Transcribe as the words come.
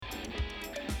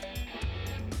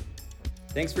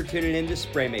Thanks for tuning in to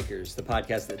Spraymakers, the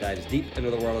podcast that dives deep into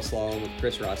the world of slalom with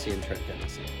Chris Rossi and Trent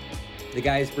Dennison. The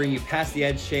guys bring you past the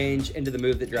edge change into the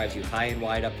move that drives you high and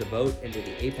wide up the boat into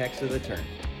the apex of the turn.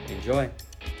 Enjoy.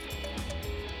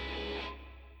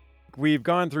 We've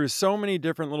gone through so many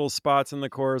different little spots in the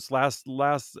course. Last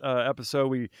episode,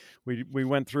 we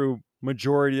went through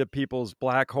majority of people's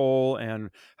black hole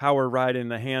and how we're riding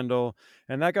the handle,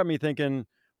 and that got me thinking,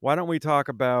 why don't we talk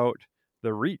about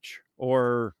the reach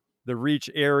or the reach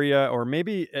area, or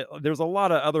maybe there's a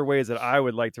lot of other ways that I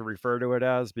would like to refer to it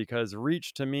as, because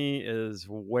reach to me is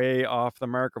way off the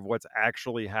mark of what's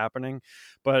actually happening.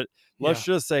 But let's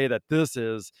just say that this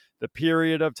is the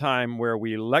period of time where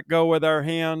we let go with our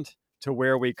hand to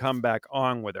where we come back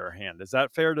on with our hand. Is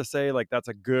that fair to say? Like, that's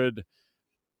a good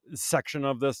section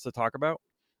of this to talk about?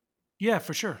 Yeah,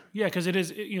 for sure. Yeah, because it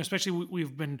is, especially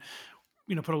we've been,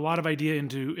 put a lot of idea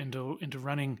into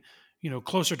running,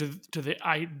 closer to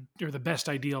the best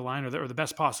ideal line, or the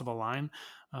best possible line,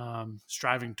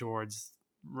 striving towards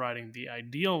riding the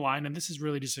ideal line, and this is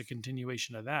really just a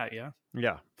continuation of that. Yeah.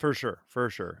 Yeah, for sure.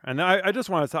 And I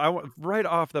just want to say, right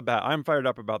off the bat, I'm fired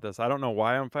up about this. I don't know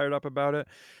why I'm fired up about it,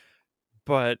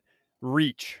 but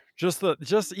reach, just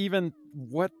even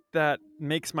what that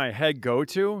makes my head go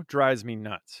to drives me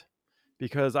nuts,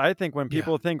 because I think when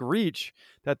people think reach,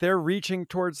 that they're reaching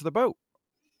towards the boat,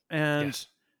 and Yes.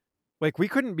 like, we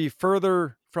couldn't be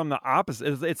further from the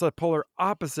opposite. It's a polar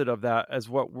opposite of that as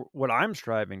what I'm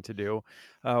striving to do.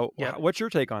 Yeah. What's your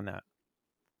take on that?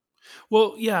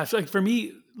 Well, yeah. So, like, for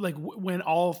me, like when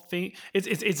all things,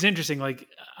 it's interesting. Like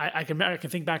I can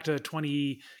think back to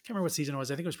 20. Can't remember what season it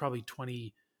was. I think it was probably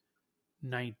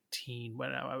 2019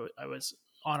 when I was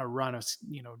on a run of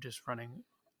just running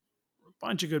a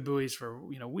bunch of good buoys for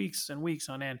weeks and weeks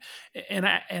on end, and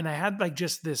I had like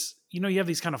just this, you have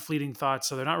these kind of fleeting thoughts,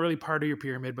 so they're not really part of your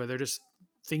pyramid, but they're just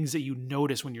things that you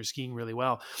notice when you're skiing really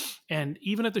well. And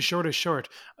even at the shortest short,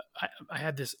 I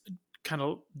had this kind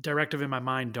of directive in my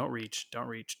mind: don't reach, don't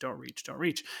reach, don't reach, don't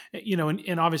reach.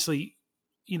 And obviously,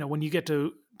 when you get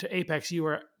to apex, you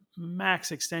are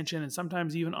max extension, and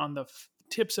sometimes even on the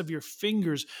tips of your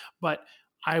fingers. But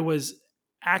I was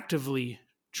actively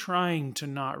trying to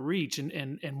not reach,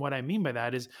 and what I mean by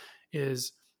that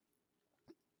is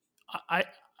I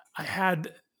I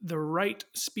had the right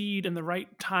speed and the right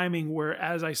timing, where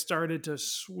as I started to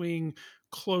swing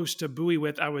close to buoy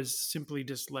width, I was simply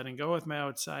just letting go with my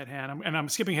outside hand. I'm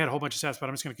skipping ahead a whole bunch of steps, but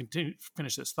I'm just going to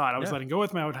finish this thought. I was letting go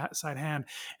with my outside hand,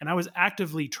 and I was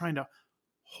actively trying to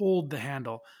hold the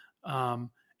handle,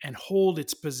 and hold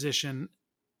its position,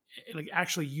 like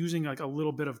actually using like a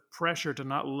little bit of pressure to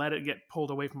not let it get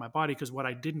pulled away from my body. Because what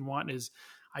I didn't want is,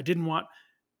 I didn't want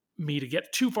me to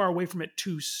get too far away from it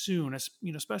too soon.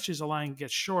 Especially as the line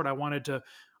gets short, I wanted to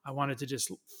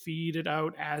just feed it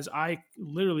out as I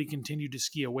literally continued to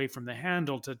ski away from the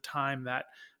handle to time that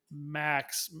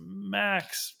max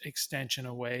extension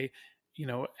away,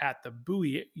 at the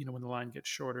buoy. When the line gets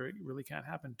shorter, it really can't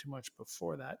happen too much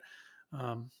before that.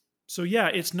 So yeah,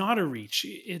 it's not a reach.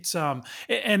 It's and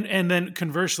then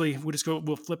conversely,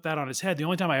 we'll flip that on its head. The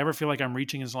only time I ever feel like I'm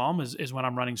reaching in slalom is when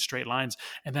I'm running straight lines,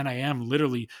 and then I am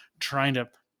literally trying to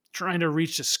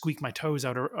reach to squeak my toes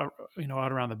out, or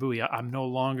out around the buoy. I'm no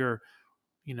longer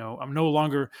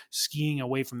skiing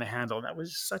away from the handle. That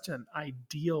was such an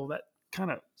ideal that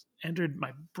kind of entered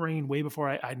my brain way before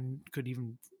I could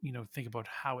even think about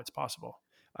how it's possible.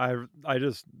 I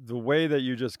just, the way that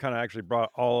you just kind of actually brought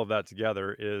all of that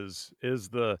together it's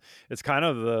kind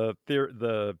of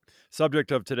the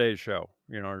subject of today's show,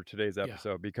 or today's Yeah.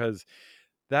 episode, because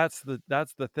that's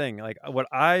the thing. Like, when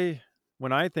I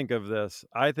think of this,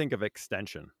 I think of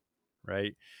extension,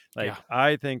 right? Yeah. Like,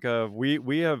 I think of,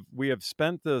 we have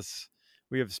spent this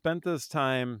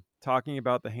time talking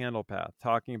about the handle path,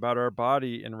 talking about our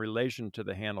body in relation to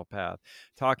the handle path,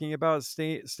 talking about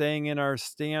staying in our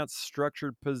stance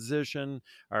structured position,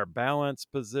 our balance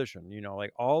position,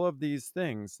 like all of these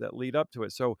things that lead up to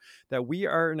it, so that we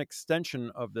are an extension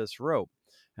of this rope.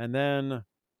 And then,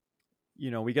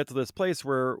 we get to this place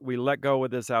where we let go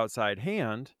with this outside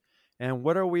hand. And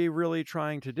what are we really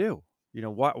trying to do?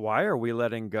 Why are we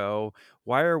letting go?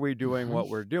 Why are we doing Mhm. what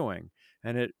we're doing?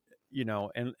 And it,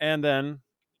 and then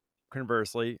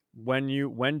conversely, when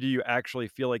do you actually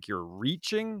feel like you're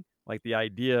reaching, like the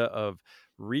idea of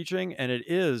reaching? And it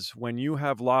is when you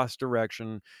have lost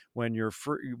direction, when you're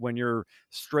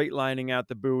straight lining at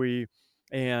the buoy,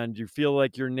 and you feel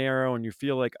like you're narrow, and you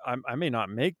feel like, I may not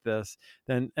make this.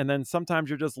 Then sometimes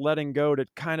you're just letting go to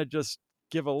kind of just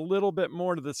give a little bit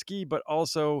more to the ski, but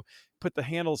also put the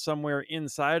handle somewhere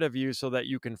inside of you so that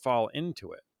you can fall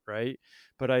into it, right?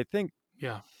 But I think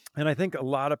Yeah. And I think a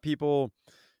lot of people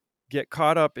get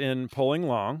caught up in pulling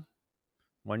long.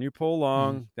 When you pull Mhm.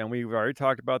 long, then we've already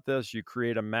talked about this, you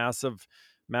create a massive,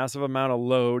 massive amount of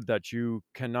load that you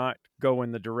cannot go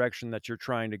in the direction that you're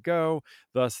trying to go.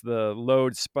 Thus, the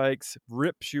load spikes,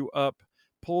 rips you up,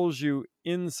 pulls you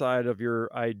inside of your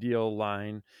ideal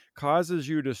line, causes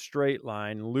you to straight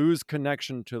line, lose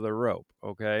connection to the rope.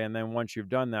 Okay. And then once you've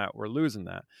done that, we're losing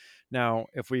that. Now,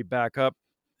 if we back up,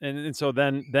 and so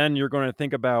then you're going to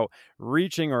think about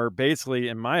reaching, or basically,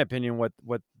 in my opinion,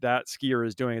 what that skier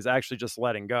is doing is actually just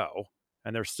letting go,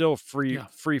 and they're still Yeah.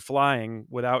 free flying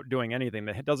without doing anything.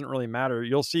 It doesn't really matter.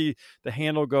 You'll see the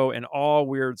handle go in all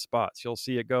weird spots. You'll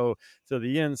see it go to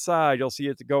the inside. You'll see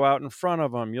it to go out in front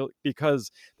of them.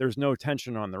 Because there's no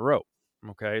tension on the rope.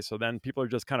 Okay, so then people are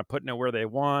just kind of putting it where they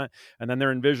want, and then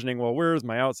they're envisioning, well, where's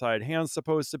my outside hand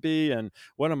supposed to be, and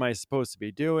what am I supposed to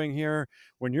be doing here?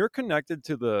 When you're connected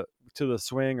to the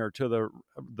swing or to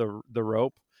the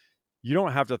rope, you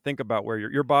don't have to think about where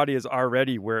your body is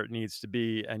already where it needs to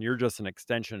be, and you're just an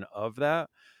extension of that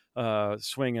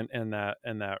swing and that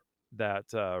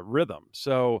rhythm.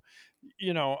 So,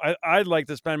 I'd like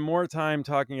to spend more time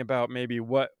talking about maybe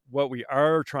what we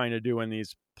are trying to do in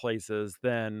these places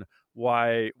than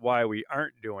why we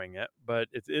aren't doing it. But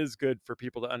it is good for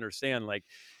people to understand, like,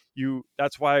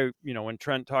 that's why, when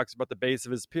Trent talks about the base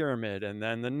of his pyramid and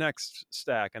then the next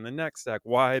stack and the next stack,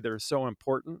 why they're so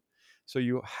important. So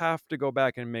you have to go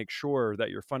back and make sure that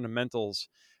your fundamentals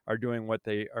are doing what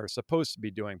they are supposed to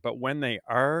be doing. But when they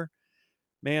are,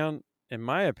 man, in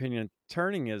my opinion,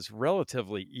 turning is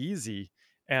relatively easy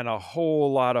and a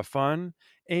whole lot of fun.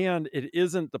 And it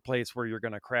isn't the place where you're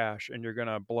going to crash and you're going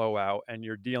to blow out and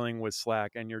you're dealing with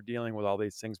slack and you're dealing with all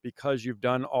these things because you've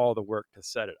done all the work to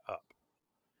set it up.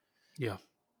 Yeah.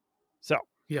 So,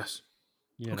 Yes.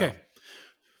 you Okay. know,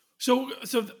 So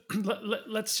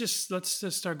let's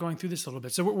just start going through this a little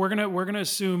bit. So we're gonna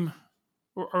assume,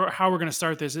 or how we're gonna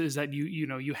start this is that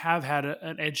you have had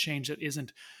an edge change that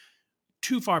isn't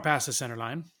too far past the center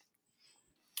line.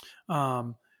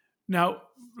 Now,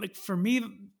 like for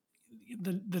me,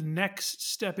 the next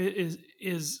step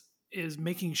is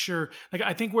making sure, like,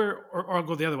 I think or I'll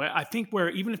go the other way. I think where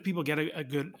even if people get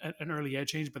an early edge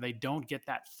change, but they don't get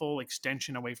that full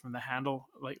extension away from the handle,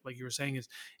 like you were saying,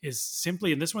 is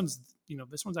simply, and this one's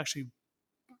actually,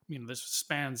 this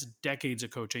spans decades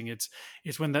of coaching.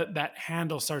 It's when that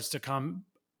handle starts to come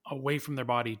away from their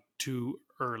body too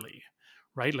early,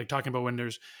 right? Like talking about when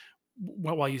there's,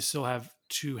 while you still have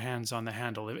two hands on the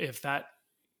handle, if that,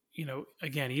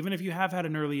 again, even if you have had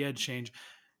an early edge change,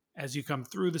 as you come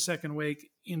through the second wake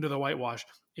into the whitewash,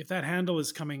 if that handle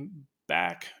is coming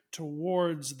back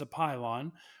towards the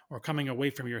pylon or coming away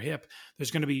from your hip,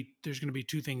 there's going to be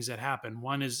two things that happen.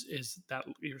 One is that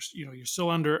you're still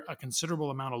under a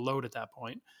considerable amount of load at that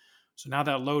point. So now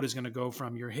that load is going to go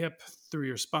from your hip through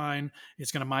your spine.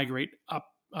 It's going to migrate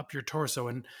up your torso,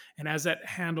 and as that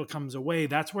handle comes away,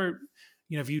 that's where,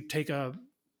 if you take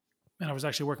and I was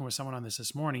actually working with someone on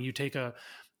this morning. You take a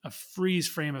freeze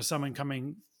frame of someone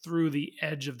coming through the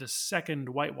edge of the second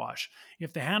whitewash.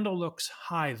 If the handle looks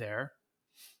high there,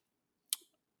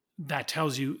 that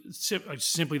tells you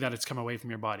simply that it's come away from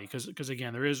your body. Because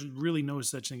again, there is really no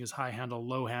such thing as high handle,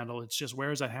 low handle. It's just,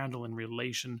 where is that handle in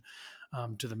relation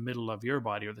to the middle of your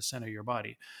body or the center of your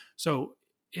body. So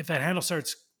if that handle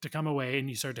starts to come away and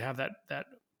you start to have that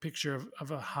picture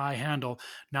of a high handle,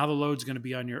 now the load's going to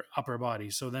be on your upper body.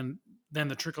 So then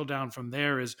the trickle down from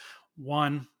there is,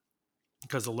 one,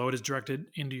 because the load is directed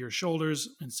into your shoulders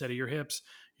instead of your hips,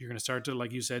 you're going to start to,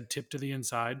 like you said, tip to the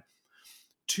inside.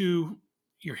 Two,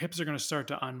 your hips are going to start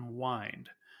to unwind.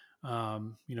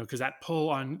 Because that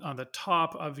pull on the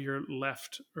top of your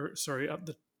up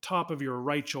the top of your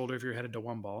right shoulder, if you're headed to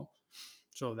one ball,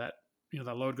 so that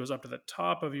that load goes up to the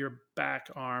top of your back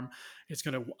arm, it's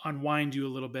going to unwind you a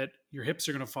little bit. Your hips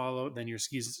are going to follow, then your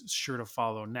skis sure to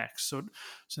follow next. So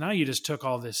now you just took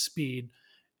all this speed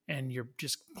and you're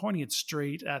just pointing it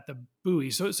straight at the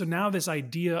buoy. So now this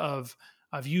idea of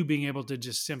you being able to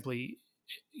just simply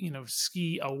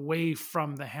ski away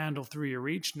from the handle through your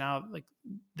reach, now, like,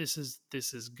 this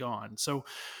is gone. So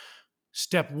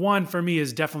step one for me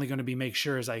is definitely going to be, make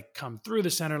sure as I come through the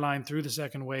center line, through the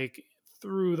second wake,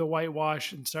 through the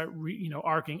whitewash, and start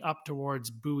arcing up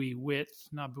towards buoy width,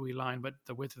 not buoy line, but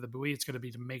the width of the buoy, it's going to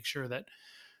be to make sure that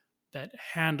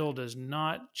handle does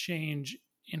not change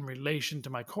in relation to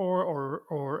my core,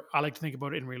 or I like to think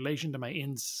about it in relation to my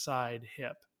inside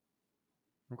hip.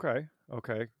 Okay.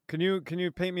 Can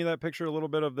you paint me that picture a little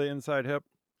bit of the inside hip?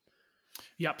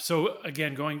 Yep. So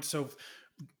again, going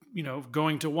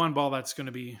to one ball, that's going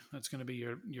to be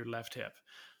your left hip.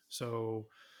 So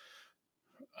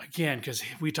again, because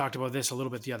we talked about this a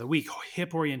little bit the other week,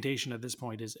 hip orientation at this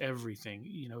point is everything.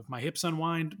 If my hips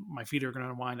unwind, my feet are going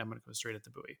to unwind. I'm going to go straight at the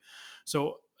buoy.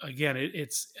 So again,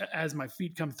 it's as my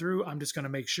feet come through, I'm just going to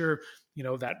make sure,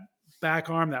 that back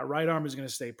arm, that right arm is going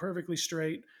to stay perfectly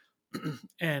straight.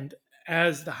 And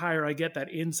as the higher I get,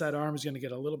 that inside arm is going to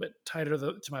get a little bit tighter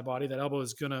to my body. That elbow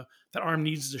is that arm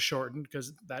needs to shorten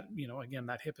because that, again,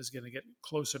 that hip is going to get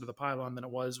closer to the pylon than it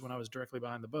was when I was directly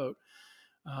behind the boat.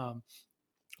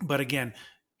 But again,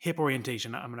 hip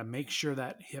orientation, I'm going to make sure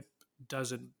that hip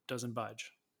doesn't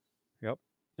budge. Yep.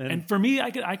 And for me,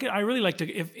 I really like to,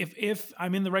 if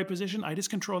I'm in the right position, I just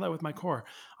control that with my core.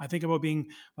 I think about being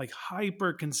like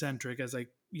hyper concentric as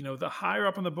the higher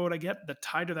up on the boat I get, the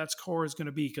tighter that core is going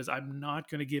to be, because I'm not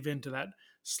going to give in to that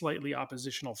slightly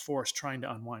oppositional force trying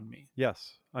to unwind me.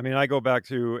 Yes. I mean, I go back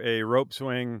to a rope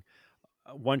swing.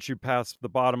 Once you pass the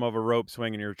bottom of a rope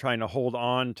swing and you're trying to hold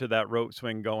on to that rope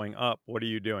swing going up, what are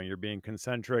you doing? You're being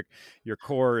concentric. Your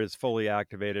core is fully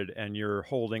activated and you're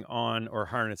holding on or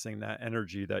harnessing that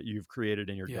energy that you've created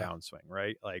in your downswing,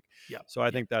 right? So I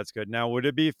think that's good. Now, would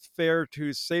it be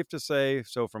safe to say,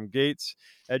 so from gates,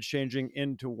 edge changing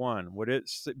into one, would it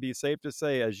be safe to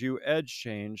say as you edge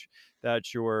change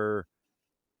that your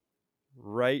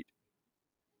right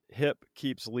hip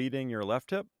keeps leading your left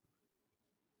hip?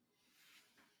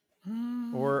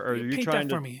 Or are you trying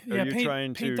to?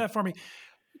 Paint that for me.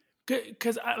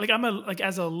 Because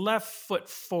as a left foot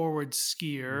forward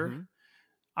skier,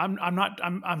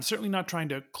 I'm certainly not trying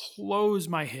to close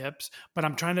my hips, but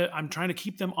I'm trying to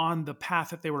keep them on the path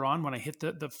that they were on when I hit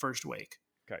the first wake.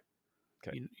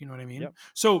 Okay. You know what I mean? Yep.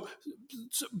 So,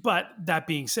 but that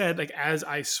being said, as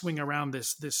I swing around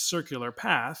this circular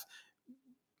path,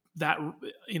 that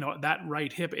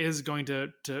right hip is going to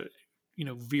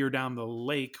veer down the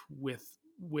lake with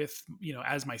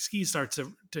as my skis start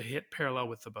to hit parallel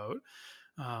with the boat.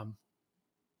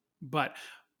 But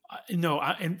no,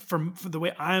 and from the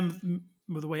way I'm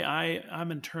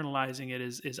internalizing it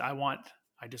is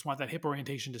I just want that hip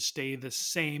orientation to stay the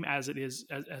same as it is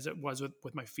as it was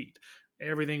with my feet.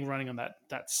 Everything running on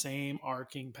that same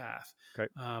arcing path. Okay.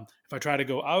 If I try to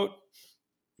go out,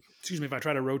 if I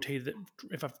try to rotate it,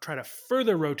 if I try to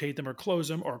further rotate them or close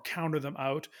them or counter them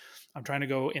out, I'm trying to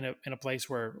go in a place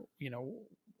where,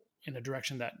 in a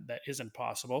direction that isn't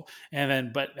possible.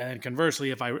 And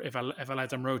conversely, if I let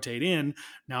them rotate in,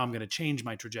 now I'm going to change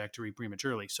my trajectory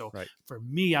prematurely. So for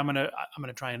me, I'm going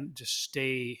to try and just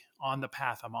stay on the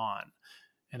path I'm on.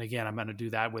 And again, I'm going to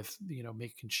do that with,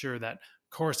 making sure that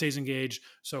core stays engaged.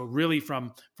 So really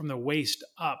from the waist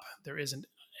up, there isn't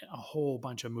a whole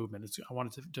bunch of movement. I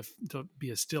want it to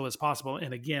be as still as possible.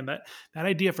 And again, that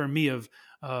idea for me of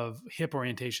hip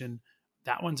orientation,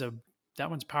 that one's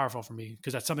powerful for me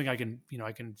because that's something I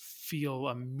can feel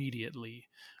immediately.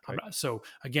 Okay. So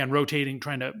again, rotating,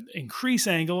 trying to increase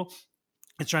angle,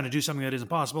 it's trying to do something that isn't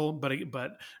possible,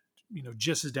 but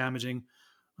just as damaging,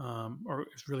 or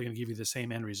it's really going to give you the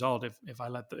same end result. If I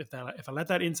let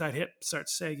that inside hip start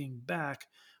sagging back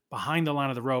behind the line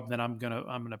of the rope, then I'm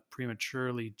gonna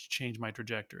prematurely change my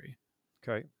trajectory.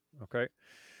 Okay.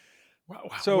 Wow.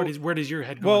 So where does your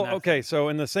head go? Well, okay. So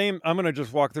in the same, I'm going to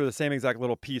just walk through the same exact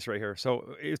little piece right here.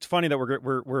 So it's funny that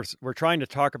we're trying to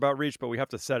talk about reach, but we have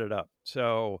to set it up.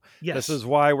 So This is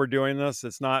why we're doing this.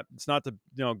 It's not to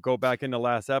go back into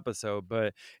last episode,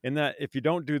 but in that if you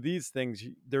don't do these things,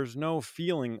 there's no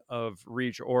feeling of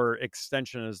reach or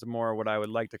extension is more what I would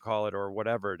like to call it or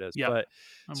whatever it is. Yep.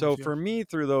 But so for me,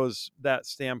 through that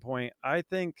standpoint, I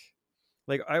think.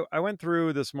 Like I went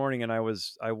through this morning and I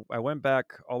went back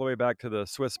all the way back to the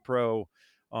Swiss Pro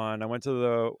I went to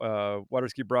the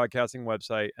Waterski Broadcasting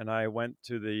website and I went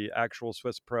to the actual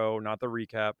Swiss Pro, not the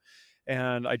recap.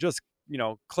 And I just,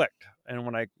 clicked. And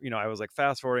when I was like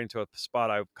fast forwarding to a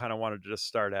spot I kind of wanted to just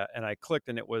start at and I clicked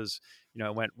and it was,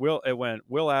 it went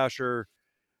Will Asher,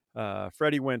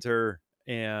 Freddie Winter,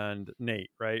 and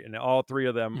Nate, right? And all three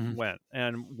of them went.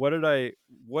 And what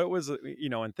was,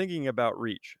 in thinking about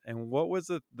reach and what was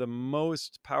the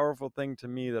most powerful thing to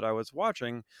me that I was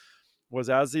watching was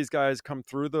as these guys come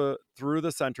through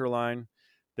the center line,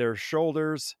 their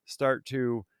shoulders start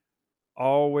to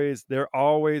they're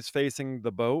always facing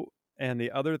the boat. And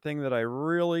the other thing that I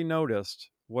really noticed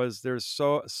was there's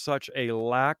such a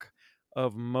lack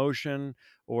of motion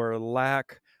or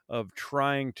lack of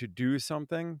trying to do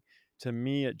something. To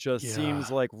me, it just seems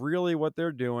like really what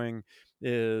they're doing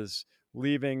is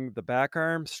leaving the back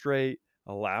arm straight,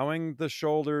 allowing the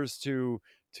shoulders to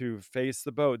face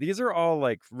the boat. These are all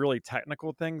like really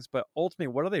technical things, but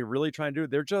ultimately, what are they really trying to do?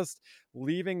 They're just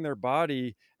leaving their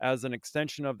body as an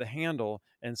extension of the handle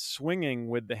and swinging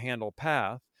with the handle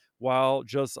path, while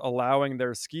just allowing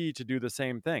their ski to do the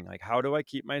same thing. Like, how do I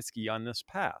keep my ski on this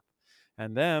path?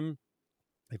 And then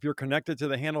if you're connected to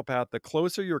the handle path, the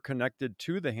closer you're connected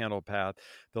to the handle path,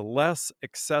 the less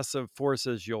excessive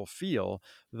forces you'll feel.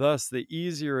 Thus, the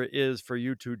easier it is for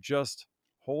you to just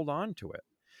hold on to it.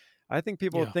 I think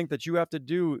people Yeah. think that you have to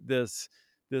do this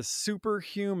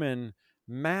superhuman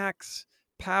max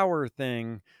power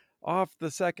thing off the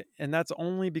second, and that's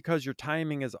only because your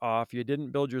timing is off. You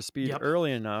didn't build your speed Yep.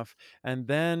 early enough, and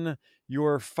then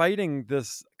you're fighting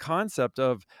this concept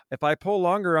of, if I pull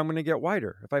longer, I'm going to get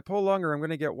wider. If I pull longer, I'm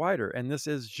going to get wider, and this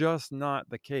is just not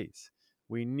the case.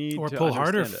 We need Or to pull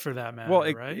harder understand it. for that Well,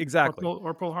 matter, right? exactly.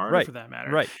 Or pull harder Right. for that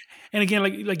matter. Right. And again,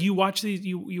 like you watch these,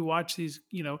 you watch these,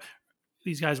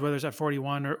 these guys, whether it's at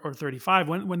 41 or 35,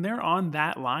 when they're on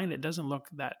that line, it doesn't look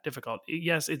that difficult.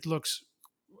 Yes, it looks,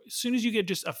 as soon as you get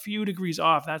just a few degrees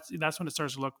off, that's when it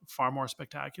starts to look far more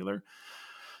spectacular.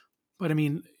 But I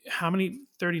mean, how many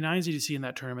 39s did you see in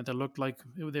that tournament that looked like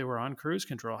they were on cruise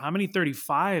control? How many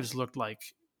 35s looked like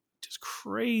just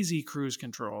crazy cruise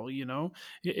control?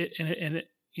 It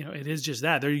is just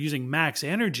that they're using max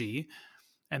energy,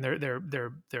 and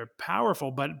they're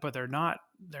powerful, but they're not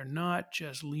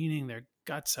just leaning their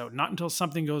guts out. Not until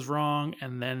something goes wrong,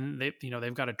 and then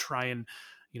they've got to try and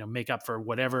make up for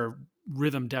whatever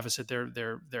rhythm deficit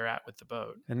they're at with the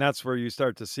boat. And that's where you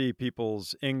start to see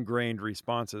people's ingrained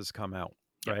responses come out,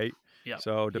 Yep. right? Yep.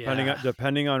 So Yeah.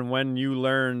 depending on when you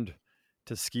learned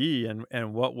to ski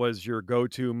and what was your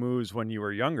go-to moves when you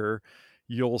were younger,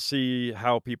 you'll see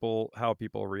how people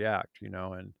react,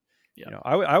 and Yep.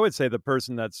 I would say the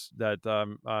person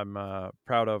that I'm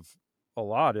proud of a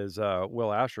lot is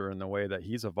Will Asher, in the way that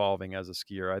he's evolving as a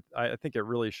skier. I think it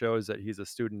really shows that he's a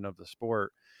student of the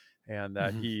sport, and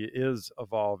that Mhm. he is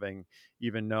evolving,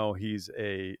 even though he's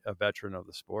a veteran of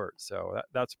the sport. So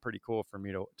that's pretty cool for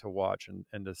me to watch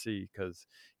and to see, because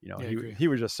Yeah, I he agree. he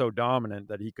was just so dominant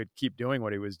that he could keep doing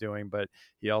what he was doing, but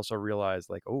he also realized,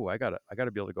 like, oh, I gotta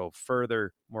be able to go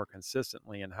further more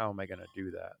consistently, and how am I going to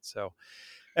do that? So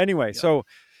anyway, Yep. so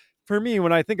for me,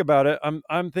 when I think about it,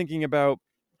 I'm thinking about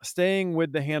staying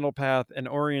with the handle path and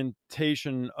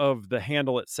orientation of the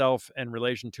handle itself in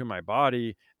relation to my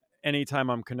body anytime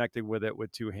I'm connected with it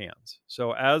with two hands.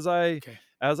 So Okay.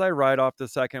 as I ride off the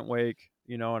second wake,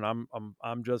 and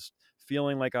I'm just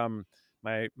feeling like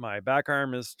my back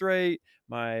arm is straight,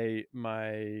 my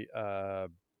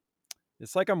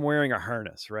it's like I'm wearing a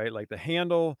harness, right? Like the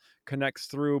handle connects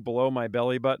through below my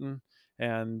belly button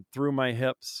and through my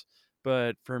hips.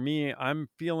 But for me, I'm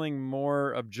feeling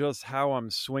more of just how I'm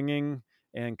swinging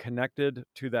and connected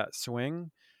to that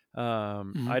swing. I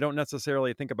Mhm. don't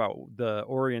necessarily think about the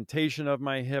orientation of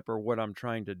my hip or what I'm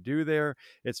trying to do there.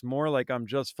 It's more like I'm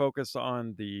just focused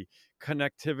on the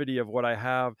connectivity of what I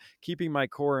have, keeping my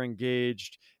core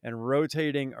engaged and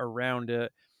rotating around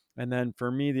it. And then for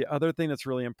me, the other thing that's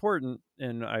really important,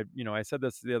 and I said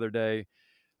this the other day,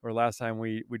 or last time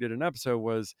we did an episode,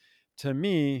 was, to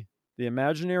me, the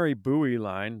imaginary buoy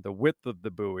line, the width of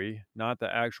the buoy, not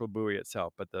the actual buoy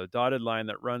itself, but the dotted line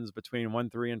that runs between 1,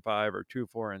 3, and 5, or 2,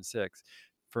 4, and 6.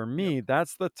 For Yep. me,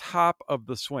 that's the top of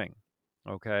the swing.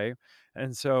 Okay.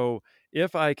 And so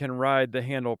if I can ride the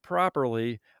handle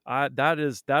properly, that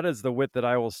is the width that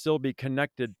I will still be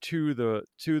connected to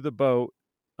the boat,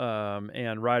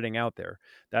 and riding out there.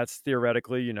 That's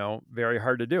theoretically, very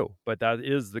hard to do, but that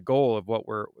is the goal of what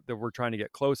we're trying to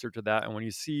get closer to that. And when you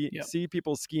see Yep. see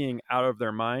people skiing out of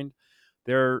their mind,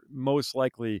 they're most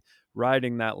likely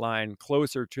riding that line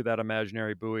closer to that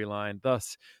imaginary buoy line.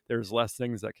 Thus, there's less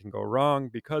things that can go wrong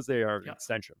because they are an Yep.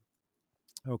 extension.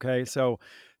 Okay, Yep. so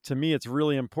to me, it's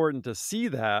really important to see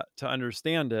that, to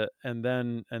understand it, and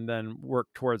then work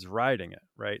towards riding it,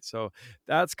 right? So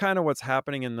that's kind of what's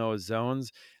happening in those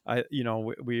zones.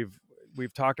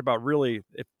 We've talked about, really,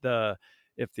 if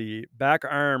the back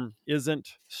arm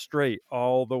isn't straight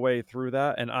all the way through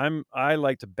that, and I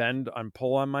like to bend and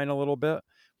pull on mine a little bit,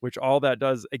 which all that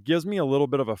does, it gives me a little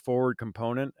bit of a forward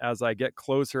component. As I get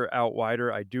closer out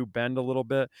wider, I do bend a little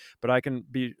bit, but I can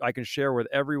share with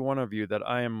every one of you that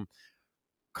I am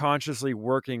consciously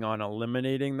working on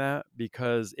eliminating that,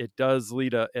 because it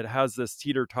has this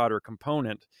teeter-totter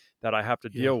component that I have to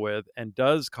Yeah. deal with, and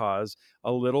does cause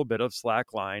a little bit of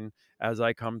slack line as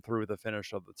I come through the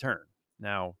finish of the turn.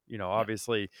 Now, Yep.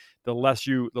 obviously, the less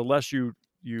you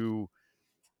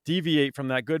deviate from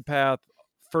that good path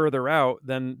further out,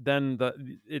 then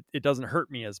it doesn't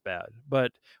hurt me as bad.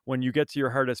 But when you get to your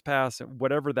hardest pass,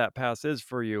 whatever that pass is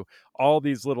for you, all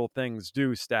these little things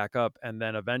do stack up and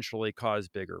then eventually cause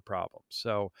bigger problems.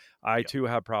 So I Yep. too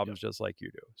have Yep. problems just like you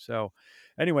do. So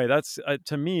anyway, that's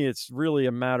to me, it's really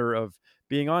a matter of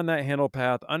being on that handle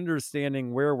path,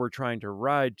 understanding where we're trying to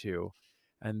ride to,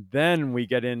 and then we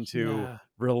get into Yeah.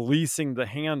 releasing the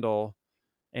handle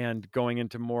and going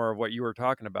into more of what you were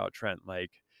talking about, Trent.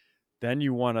 Like, then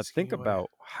you want to think Skiing away. about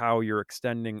how you're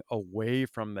extending away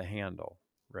from the handle,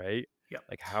 right? Yeah.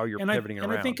 Like how you're And I pivoting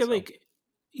and I think around. of So, like,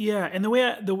 yeah, and the way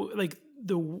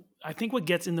I think what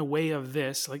gets in the way of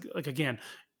this, like again,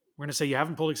 we're gonna say you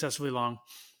haven't pulled excessively long,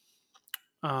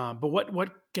 but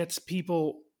what gets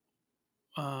people,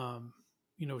 um,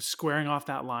 squaring off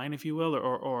that line, if you will,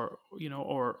 or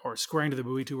squaring to the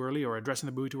buoy too early, or addressing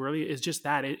the buoy too early, is just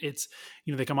that it's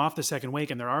they come off the second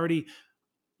wake and they're already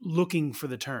looking for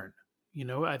the turn.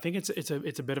 I think it's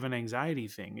a bit of an anxiety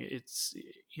thing. It's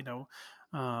you know.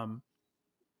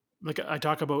 Like I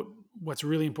talk about what's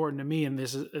really important to me, and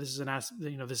this is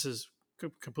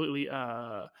completely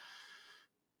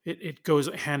it goes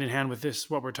hand in hand with this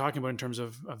what we're talking about in terms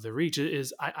of the reach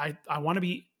is I want to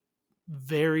be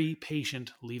very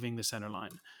patient leaving the center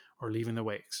line or leaving the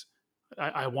wakes.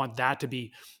 I want that to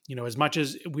be, as much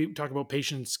as we talk about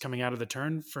patience coming out of the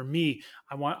turn. For me,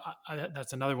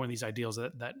 that's another one of these ideals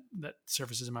that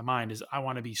surfaces in my mind is I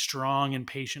want to be strong and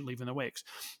patient leaving the wakes,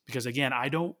 because again, I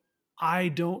don't,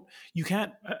 you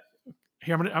can't.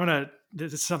 Here, I'm gonna.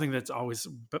 This is something that's always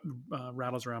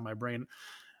rattles around my brain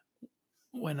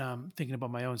when I'm thinking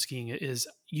about my own skiing. Is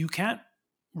you can't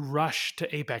rush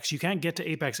to apex. You can't get to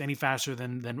apex any faster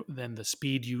than the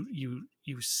speed you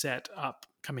set up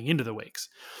coming into the wakes.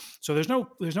 So there's no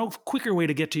quicker way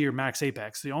to get to your max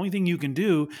apex. The only thing you can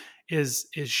do is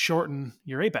shorten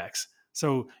your apex.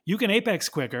 So you can apex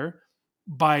quicker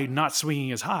by not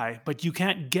swinging as high, but you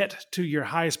can't get to your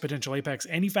highest potential apex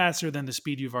any faster than the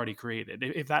speed you've already created.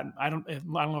 If that, I don't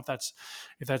know if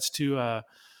that's too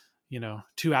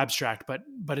abstract, but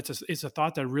it's a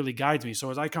thought that really guides me.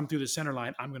 So as I come through the center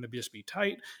line, I'm going to just be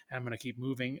tight, and I'm going to keep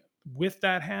moving with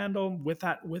that handle, with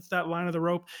that line of the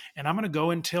rope, and I'm going to go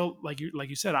until, like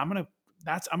you said, I'm going to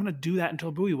do that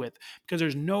until buoy width, because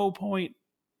there's no point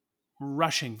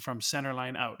rushing from center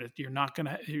line out. You're not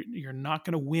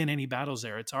gonna win any battles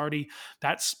there. It's already,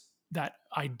 that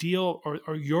ideal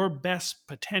or your best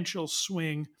potential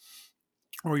swing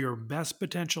or your best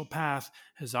potential path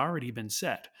has already been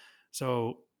set.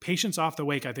 So patience off the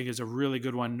wake, I think, is a really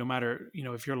good one. No matter,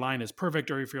 if your line is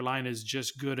perfect or if your line is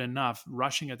just good enough,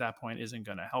 rushing at that point isn't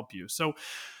going to help you.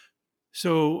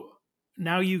 So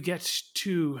now you get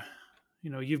to,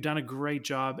 you've done a great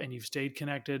job and you've stayed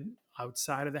connected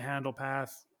outside of the handle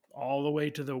path all the way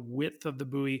to the width of the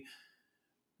buoy.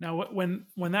 Now, when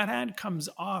that hand comes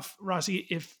off, Rossi,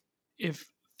 if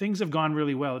things have gone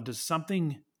really well, does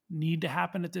something need to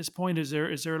happen at this point? Is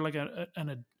there like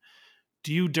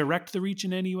do you direct the reach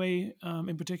in any way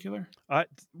in particular?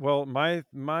 Well, my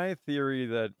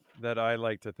theory that I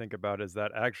like to think about is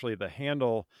that actually the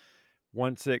handle,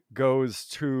 once it hits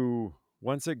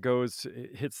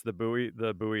the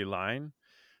buoy line,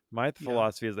 my Yeah.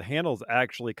 philosophy is the handle's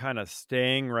actually kind of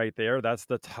staying right there. That's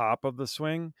the top of the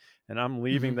swing, and I'm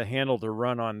leaving Mm-hmm. the handle to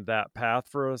run on that path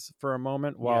for a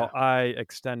moment while Yeah. I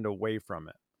extend away from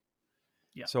it.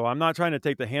 Yeah. So I'm not trying to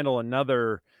take the handle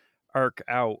another arc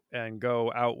out and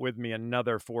go out with me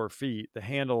another 4 feet. The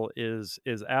handle is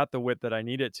at the width that I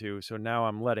need it to. So now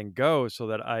I'm letting go so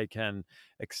that I can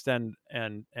extend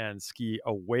and ski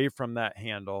away from that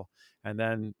handle. And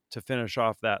then to finish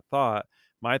off that thought,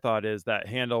 my thought is that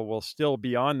handle will still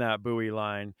be on that buoy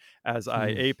line as I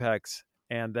apex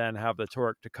and then have the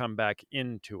torque to come back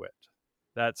into it.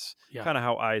 That's Yeah. kind of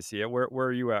how I see it. Where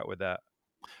are you at with that?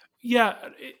 Yeah,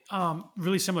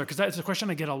 really similar, because that's a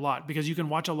question I get a lot, because you can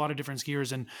watch a lot of different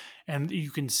skiers and you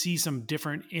can see some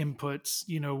different inputs.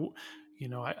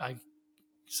 I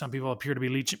some people appear to be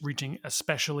reaching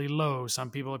especially low.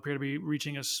 Some people appear to be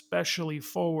reaching especially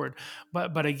forward.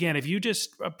 But again, if you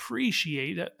just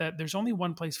appreciate that there's only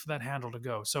one place for that handle to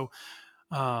go. So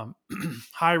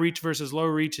high reach versus low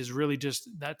reach is really just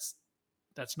that's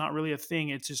not really a thing.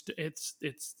 It's just it's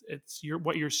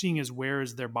what you're seeing is where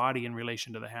is their body in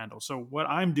relation to the handle. So what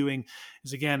I'm doing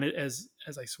is, again, as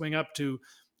I swing up to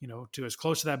to as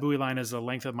close to that buoy line as the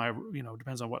length of my,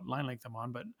 depends on what line length I'm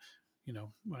on, but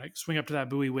when I swing up to that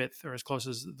buoy width or as close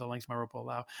as the length my rope will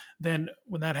allow, then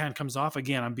when that hand comes off,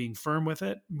 again, I'm being firm with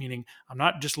it, meaning I'm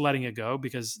not just letting it go,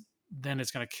 because then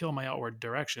it's going to kill my outward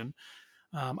direction.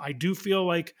 I do feel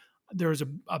like there's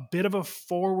a bit of a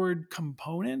forward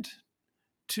component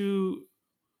to,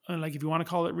 like, if you want to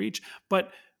call it reach,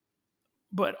 but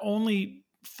only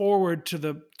forward to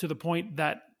the point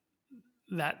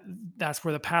that's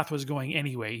where the path was going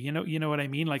anyway. You know what I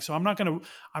mean? Like, so I'm not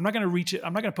gonna reach it.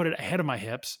 I'm not gonna put it ahead of my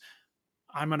hips.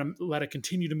 I'm going to let it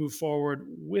continue to move forward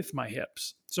with my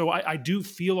hips. So I do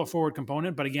feel a forward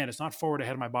component, but again, it's not forward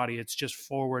ahead of my body. It's just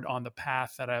forward on the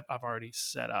path that I've already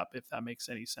set up, if that makes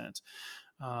any sense.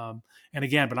 And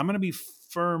again, but I'm going to be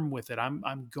firm with it.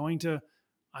 I'm going to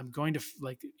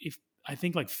like, if I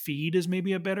think like feed is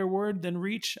maybe a better word than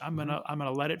reach. I'm going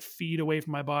to let it feed away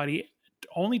from my body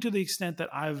only to the extent that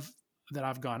I've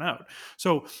gone out.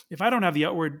 So if I don't have the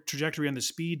outward trajectory and the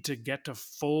speed to get to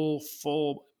full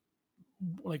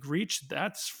like reach,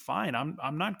 that's fine.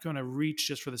 I'm not going to reach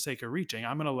just for the sake of reaching.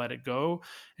 I'm going to let it go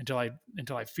until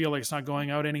I feel like it's not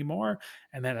going out anymore.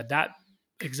 And then at that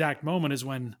exact moment is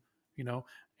when,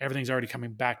 everything's already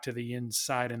coming back to the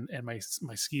inside, and my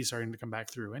ski starting to come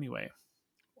back through anyway.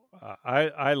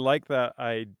 I like that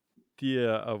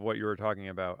idea of what you were talking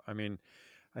about. I mean,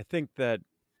 I think that,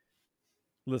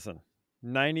 listen,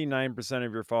 99%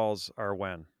 of your falls are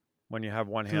when you have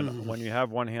one hand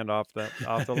off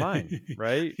the line,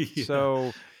 right?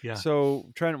 Yeah. So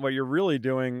Trent, what you're really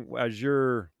doing as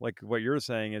what you're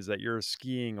saying is that you're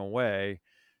skiing away,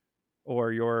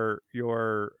 or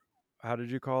you're how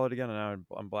did you call it again? And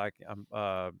now I'm black.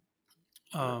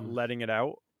 Letting it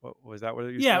out. Was that what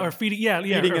you said? Or feeding. Yeah.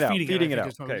 Feeding it out. Feeding it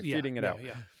out. Okay, feeding it out.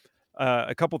 Yeah.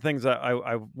 A couple things that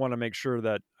I want to make sure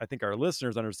that I think our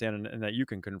listeners understand, and that you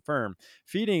can confirm.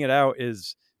 Feeding it out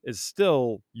is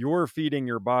still, you're feeding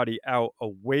your body out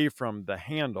away from the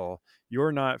handle.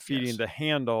 You're not feeding the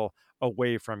handle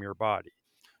away from your body.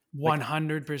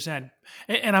 100%.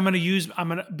 And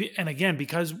and again,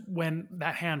 because when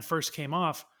that hand first came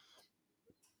off,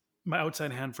 my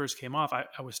outside hand first came off,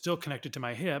 I was still connected to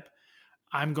my hip.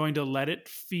 I'm going to let it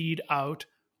feed out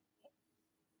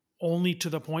only to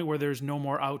the point where there's no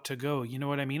more out to go. You know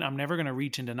what I mean? I'm never going to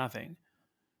reach into nothing.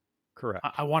 Correct.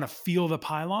 I want to feel the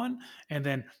pylon, and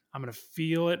then I'm going to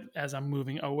feel it as I'm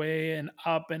moving away and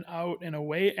up and out and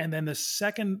away. And then the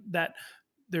second that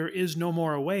there is no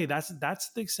more away, that's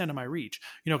the extent of my reach.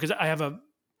 Because I have a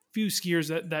few skiers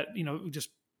that just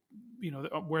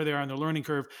where they are on their learning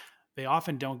curve, they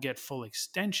often don't get full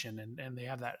extension, and they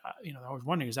have that. I was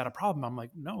wondering, is that a problem? I'm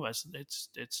like, no, it's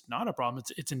not a problem.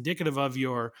 It's indicative of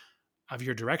your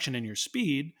direction and your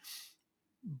speed.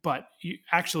 But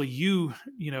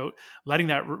letting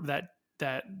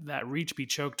that reach be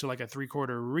choked to like a 3/4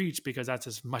 reach, because that's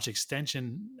as much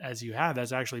extension as you have,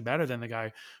 that's actually better than the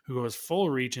guy who goes full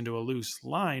reach into a loose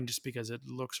line just because it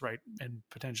looks right, and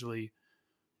potentially,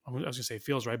 I was gonna say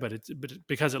feels right, but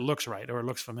because it looks right or it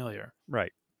looks familiar.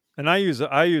 Right. And I use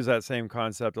that same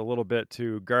concept a little bit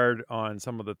to guard on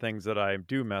some of the things that I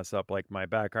do mess up, like my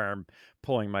back arm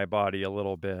pulling my body a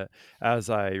little bit as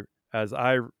I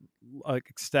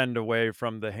extend away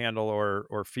from the handle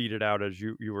or feed it out, as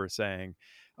you were saying.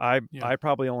 I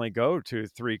probably only go to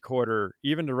 3/4,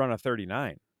 even to run a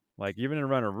 39. Like, even to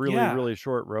run a really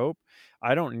short rope,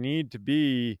 I don't need to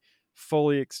be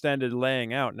fully extended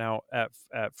laying out. Now at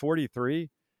 43,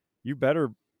 you better,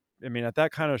 I mean, at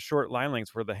that kind of short line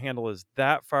lengths where the handle is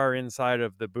that far inside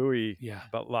of the buoy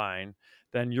line,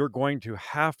 then you're going to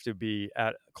have to be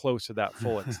at close to that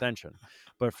full extension.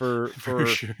 But for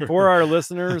our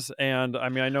listeners, and I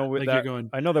mean, I know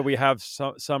that we have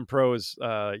some pros,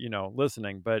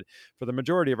 listening, but for the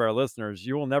majority of our listeners,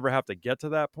 you will never have to get to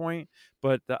that point.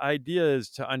 But the idea is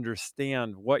to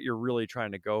understand what you're really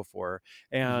trying to go for.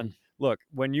 And look,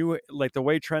 when you, like the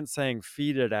way Trent's saying,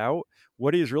 feed it out,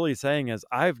 what he's really saying is,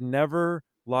 I've never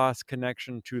lost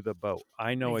connection to the boat.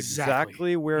 I know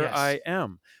exactly where I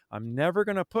am. I'm never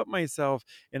going to put myself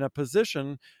in a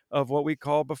position of what we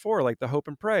call before, like the hope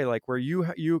and pray, like where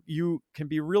you can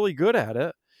be really good at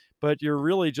it, but you're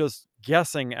really just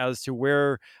guessing as to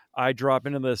where I drop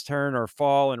into this turn or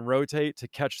fall and rotate to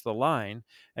catch the line.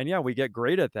 And yeah, we get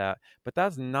great at that, but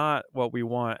that's not what we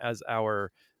want as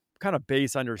our kind of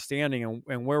base understanding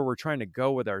and where we're trying to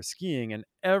go with our skiing. And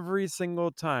every single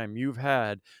time you've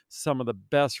had some of the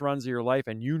best runs of your life,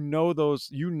 and those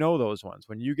ones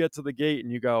when you get to the gate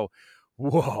and you go,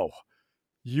 whoa,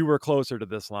 you were closer to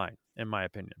this line, in my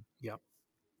opinion. Yeah.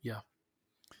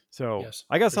 So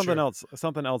I got something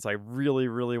else I really,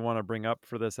 really want to bring up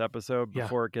for this episode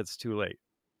before it gets too late.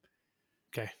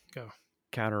 Okay, go.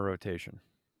 Counter rotation.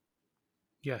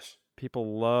 Yes.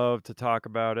 People love to talk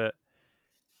about it.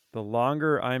 The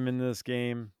longer I'm in this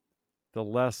game, the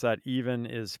less that even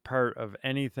is part of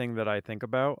anything that I think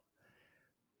about.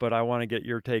 But I want to get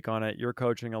your take on it. You're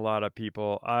coaching a lot of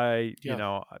people.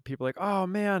 People are like, oh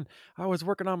man, I was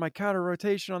working on my counter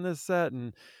rotation on this set.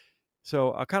 And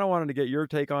so I kind of wanted to get your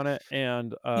take on it.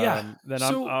 And then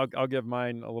I'll give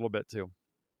mine a little bit too.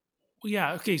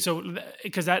 Yeah. Okay. So,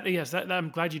 because I'm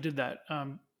glad you did that.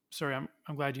 sorry,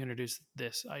 I'm glad you introduced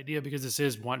this idea, because this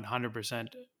is 100%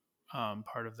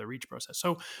 part of the reach process.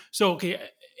 So okay,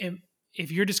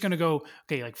 if you're just going to go,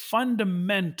 okay, like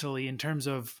fundamentally in terms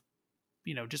of,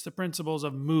 just the principles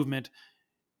of movement,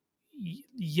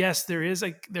 yes, there is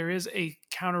a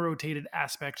counter rotated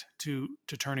aspect to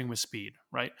turning with speed,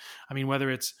 right? I mean, whether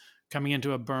it's coming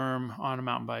into a berm on a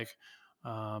mountain bike,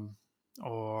 um,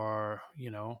 or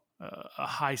a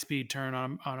high speed turn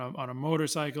on a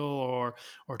motorcycle, or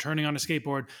turning on a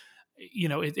skateboard,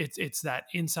 it's that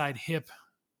inside hip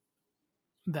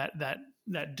that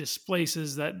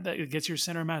displaces, that gets your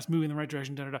center mass moving in the right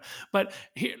direction. Da, da, da. But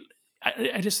here,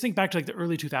 I just think back to like the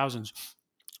early 2000s,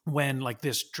 when like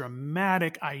this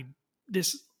dramatic,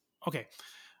 this okay,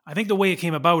 I think the way it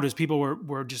came about is people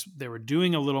they were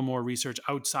doing a little more research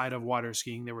outside of water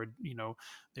skiing. They were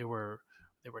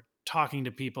talking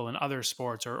to people in other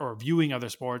sports, or viewing other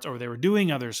sports, or they were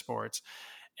doing other sports,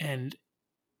 and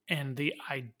the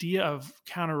idea of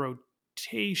counter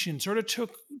rotation sort of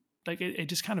took, like, it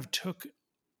just kind of took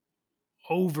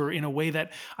over, in a way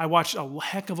that I watched a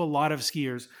heck of a lot of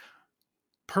skiers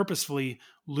purposefully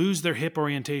lose their hip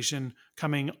orientation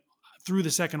coming through the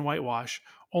second whitewash,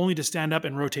 only to stand up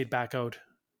and rotate back out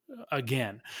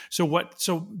again.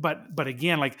 But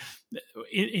again, like,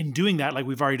 in doing that, like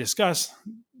we've already discussed,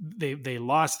 they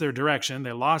lost their direction,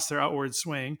 they lost their outward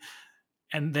swing,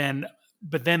 and then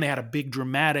but then they had a big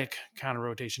dramatic counter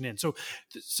rotation in. So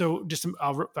just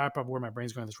I'll wrap up where my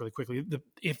brain's going this really quickly.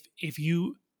 If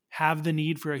you have the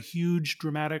need for a huge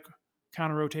dramatic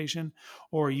counter rotation,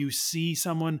 or you see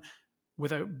someone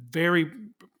with a very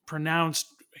pronounced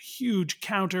huge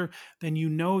counter, then you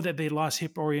know that they lost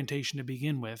hip orientation to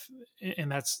begin with. And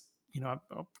that's,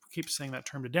 I'll keep saying that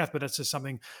term to death, but that's just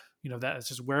something, that's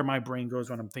just where my brain goes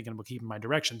when I'm thinking about keeping my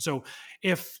direction. So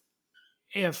if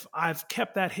I've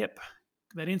kept that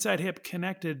inside hip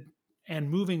connected and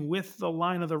moving with the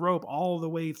line of the rope all the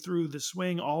way through the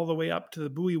swing, all the way up to the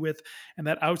buoy width, and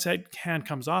that outside hand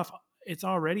comes off,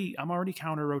 I'm already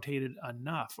counter rotated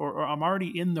enough, or I'm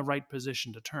already in the right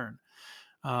position to turn.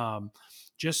 And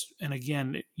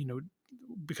again,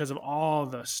 because of all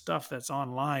the stuff that's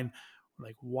online,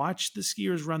 like, watch the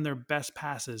skiers run their best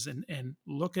passes, and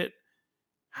look at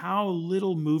how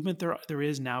little movement there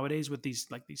is nowadays with these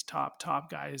top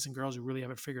guys and girls who really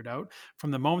have it figured out. From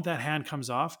the moment that hand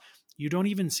comes off, you don't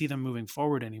even see them moving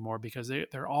forward anymore, because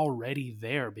they're already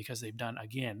there, because they've done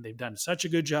such a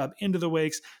good job into the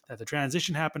wakes that the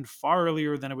transition happened far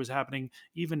earlier than it was happening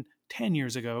even 10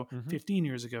 years ago, 15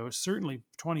 years ago, certainly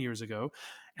 20 years ago.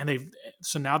 And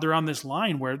so now they're on this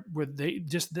line where they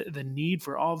just, the need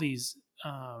for all these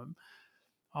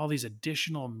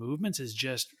additional movements is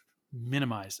just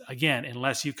minimized, again,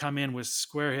 unless you come in with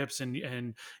square hips and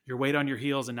your weight on your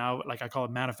heels, and now, like I call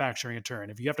it, manufacturing a turn.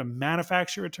 If you have to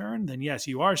manufacture a turn, then yes,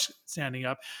 you are standing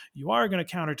up, you are going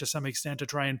to counter to some extent to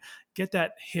try and get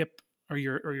that hip or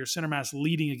your center mass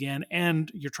leading again, and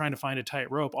you're trying to find a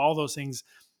tight rope. All those things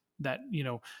that,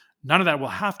 none of that will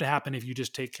have to happen if you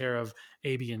just take care of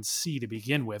A, B, and C to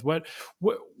begin with.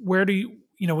 Where do you,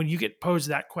 when you get posed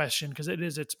that question, because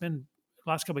it's been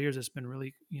last couple of years, it's been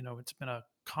really, it's been a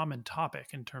common topic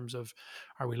in terms of,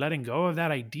 are we letting go of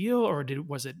that ideal, or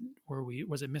was it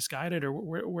misguided, or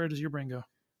where does your brain go?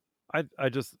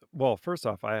 Well, first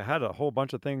off, I had a whole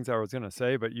bunch of things I was going to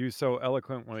say, but you so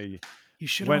eloquently You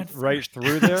should went have right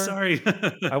through there. Sorry.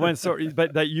 I went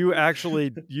but that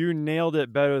you nailed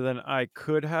it better than I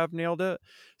could have nailed it.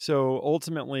 So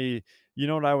ultimately,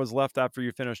 what I was left after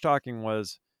you finished talking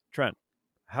was, Trent,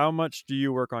 how much do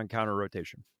you work on counter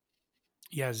rotation?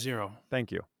 Yeah, 0.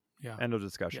 Thank you. Yeah. End of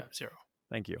discussion. Yeah, 0.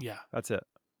 Thank you. Yeah. That's it.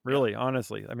 Really,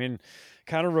 honestly. I mean,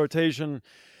 counter rotation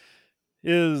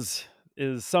is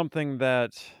something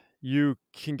that you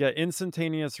can get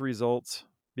instantaneous results,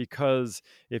 because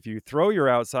if you throw your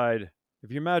outside,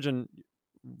 if you imagine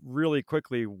really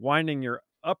quickly winding your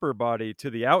upper body to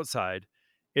the outside,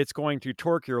 it's going to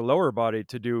torque your lower body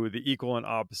to do the equal and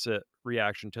opposite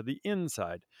reaction to the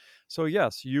inside. So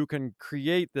yes, you can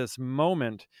create this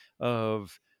moment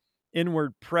of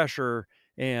inward pressure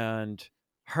and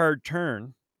hard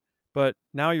turn, but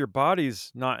now your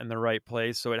body's not in the right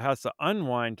place, so it has to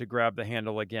unwind to grab the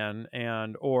handle again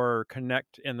or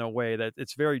connect in a way that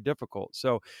it's very difficult.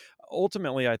 So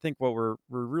ultimately, I think what we're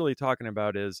really talking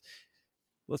about is,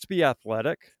 let's be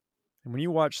athletic. And when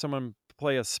you watch someone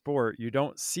play a sport, you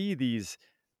don't see these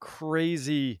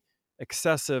crazy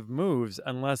excessive moves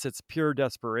unless it's pure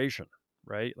desperation,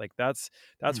 right? Like that's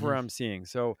where I'm seeing.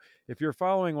 So if you're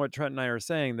following what Trent and I are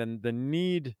saying, then the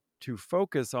need to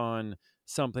focus on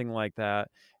something like that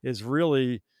is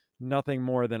really nothing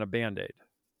more than a Band-Aid.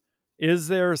 Is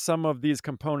there some of these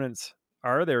components?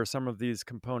 Are there some of these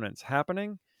components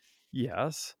happening?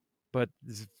 Yes, but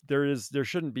there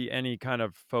shouldn't be any kind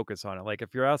of focus on it. Like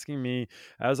if you're asking me,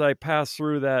 as I pass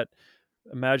through that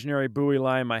imaginary buoy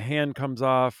line, my hand comes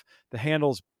off, the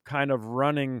handle's kind of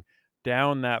running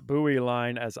down that buoy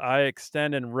line as I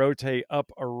extend and rotate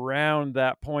up around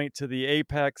that point to the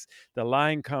apex. The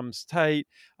line comes tight.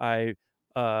 I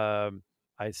um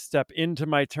I step into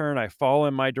my turn. I fall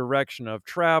in my direction of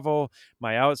travel.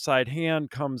 My outside hand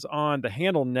comes on. The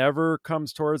handle never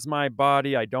comes towards my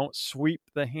body. I don't sweep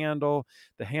the handle.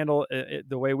 The handle,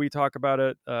 the way we talk about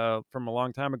it from a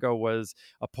long time ago, was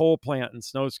a pole plant in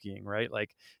snow skiing, right?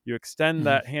 Like you extend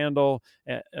that handle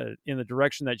in the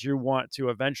direction that you want to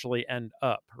eventually end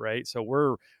up, right? So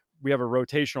we have a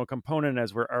rotational component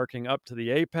as we're arcing up to the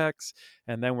apex,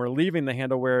 and then we're leaving the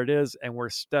handle where it is, and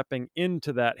we're stepping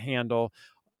into that handle.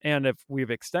 And if we've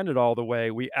extended all the way,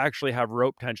 we actually have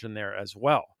rope tension there as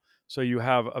well. So you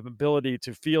have an ability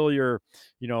to feel your,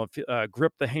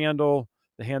 grip the handle,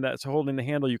 the hand that's holding the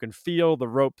handle. You can feel the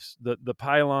ropes, the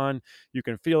pylon. You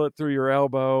can feel it through your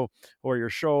elbow or your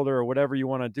shoulder or whatever you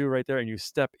want to do right there. And you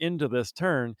step into this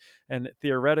turn. And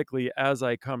theoretically, as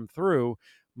I come through,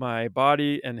 my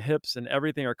body and hips and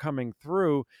everything are coming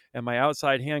through, and my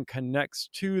outside hand connects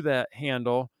to that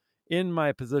handle in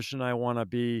my position I want to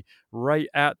be, right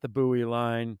at the buoy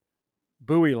line,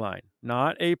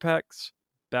 not apex,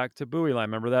 back to buoy line.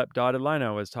 Remember that dotted line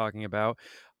I was talking about?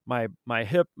 My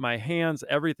hip, my hands,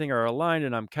 everything are aligned,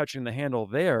 and I'm catching the handle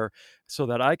there so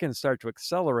that I can start to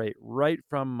accelerate right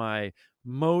from my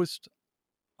most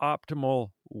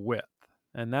optimal width.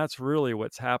 And that's really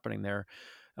what's happening there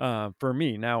for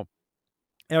me. Now,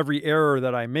 every error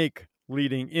that I make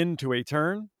leading into a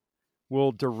turn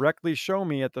will directly show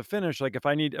me at the finish. Like if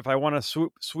I want to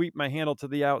sweep my handle to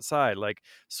the outside, like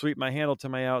sweep my handle to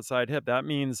my outside hip, that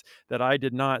means that I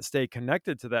did not stay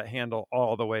connected to that handle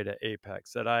all the way to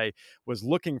apex, that I was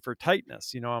looking for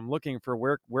tightness. I'm looking for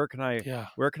where can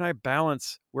I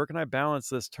balance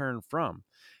this turn from?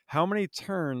 How many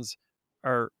turns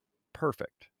are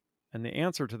perfect? And the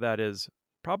answer to that is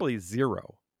probably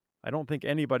 0. I don't think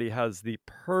anybody has the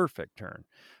perfect turn,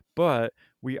 but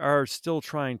we are still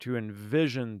trying to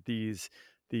envision these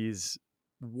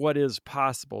what is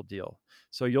possible deal.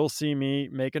 So you'll see me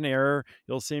make an error.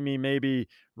 You'll see me maybe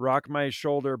rock my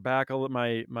shoulder back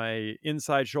my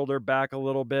inside shoulder back a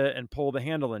little bit and pull the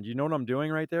handle in. Do you know what I'm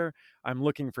doing right there? I'm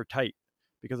looking for tight,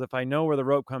 because if I know where the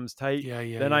rope comes tight,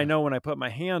 then I know when I put my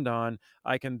hand on,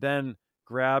 I can then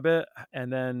grab it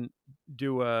and then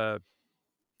do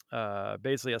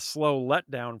basically a slow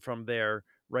letdown from there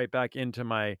right back into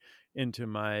my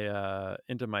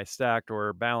stacked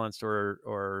or balanced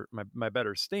or my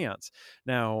better stance.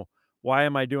 Now, why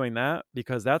am I doing that?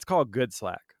 Because that's called good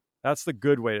slack. That's the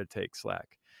good way to take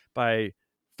slack. By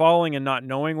falling and not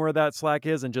knowing where that slack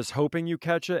is and just hoping you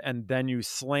catch it and then you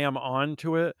slam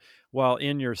onto it while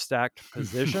in your stacked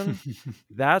position,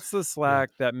 that's the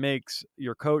slack that makes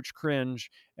your coach cringe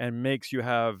and makes you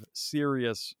have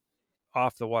serious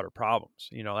off the water problems.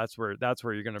 That's where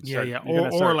you're going to start.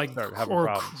 Start having problems.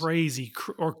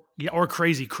 Or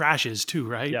crazy crashes too,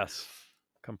 right? Yes,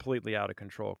 completely out of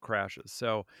control crashes.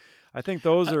 So I think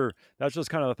that's just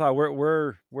kind of the thought.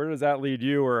 Where does that lead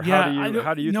you, or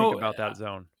how do you think about that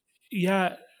zone?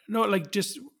 Yeah, no, like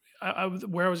just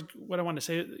what I wanted to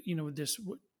say, this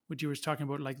what you were talking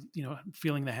about, like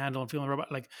feeling the handle and feeling the robot.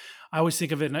 Like I always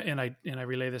think of it, and I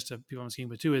relay this to people I'm skiing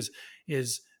with too.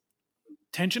 Is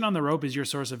tension on the rope is your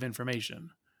source of information.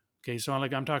 Okay, so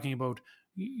like I'm talking about,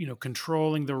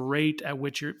 controlling the rate at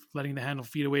which you're letting the handle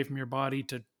feed away from your body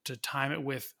to time it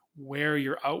with where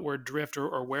your outward drift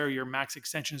or where your max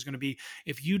extension is going to be.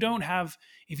 If you don't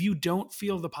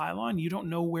feel the pylon, you don't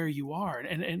know where you are.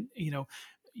 And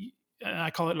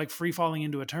I call it like free falling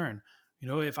into a turn.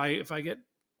 If I get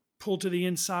pulled to the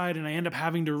inside and I end up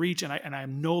having to reach and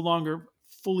I'm no longer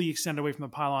fully extended away from the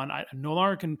pylon, I no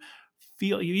longer can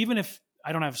feel, even if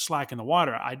I don't have slack in the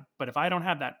water, but if I don't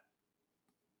have that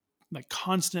like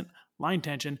constant line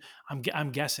tension, I'm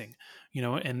guessing,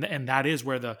 and that is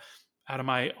where out of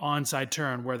my onside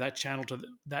turn, where that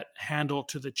that handle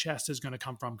to the chest is going to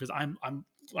come from, because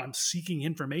I'm seeking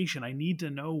information. I need to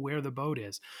know where the boat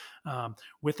is.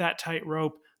 With that tight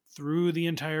rope through the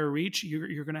entire reach,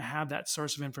 you're going to have that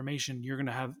source of information. You're going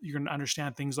to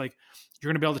understand things like you're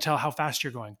going to be able to tell how fast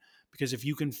you're going. Because if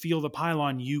you can feel the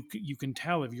pylon, you can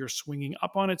tell if you're swinging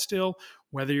up on it still,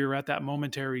 whether you're at that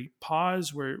momentary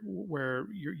pause where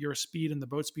your speed and the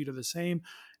boat speed are the same.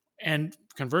 And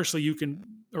conversely,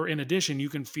 in addition, you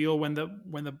can feel when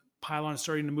the pylon is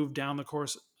starting to move down the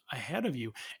course ahead of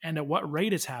you and at what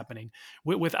rate it's happening.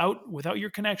 Without your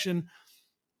connection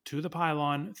to the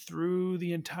pylon through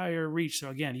the entire reach. So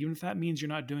again, even if that means you're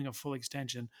not doing a full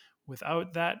extension,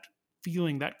 without that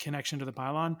feeling, that connection to the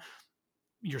pylon,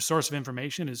 your source of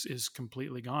information is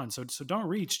completely gone. So don't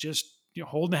reach, just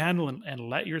hold the handle and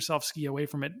let yourself ski away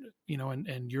from it,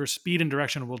 and your speed and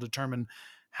direction will determine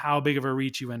how big of a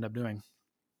reach you end up doing.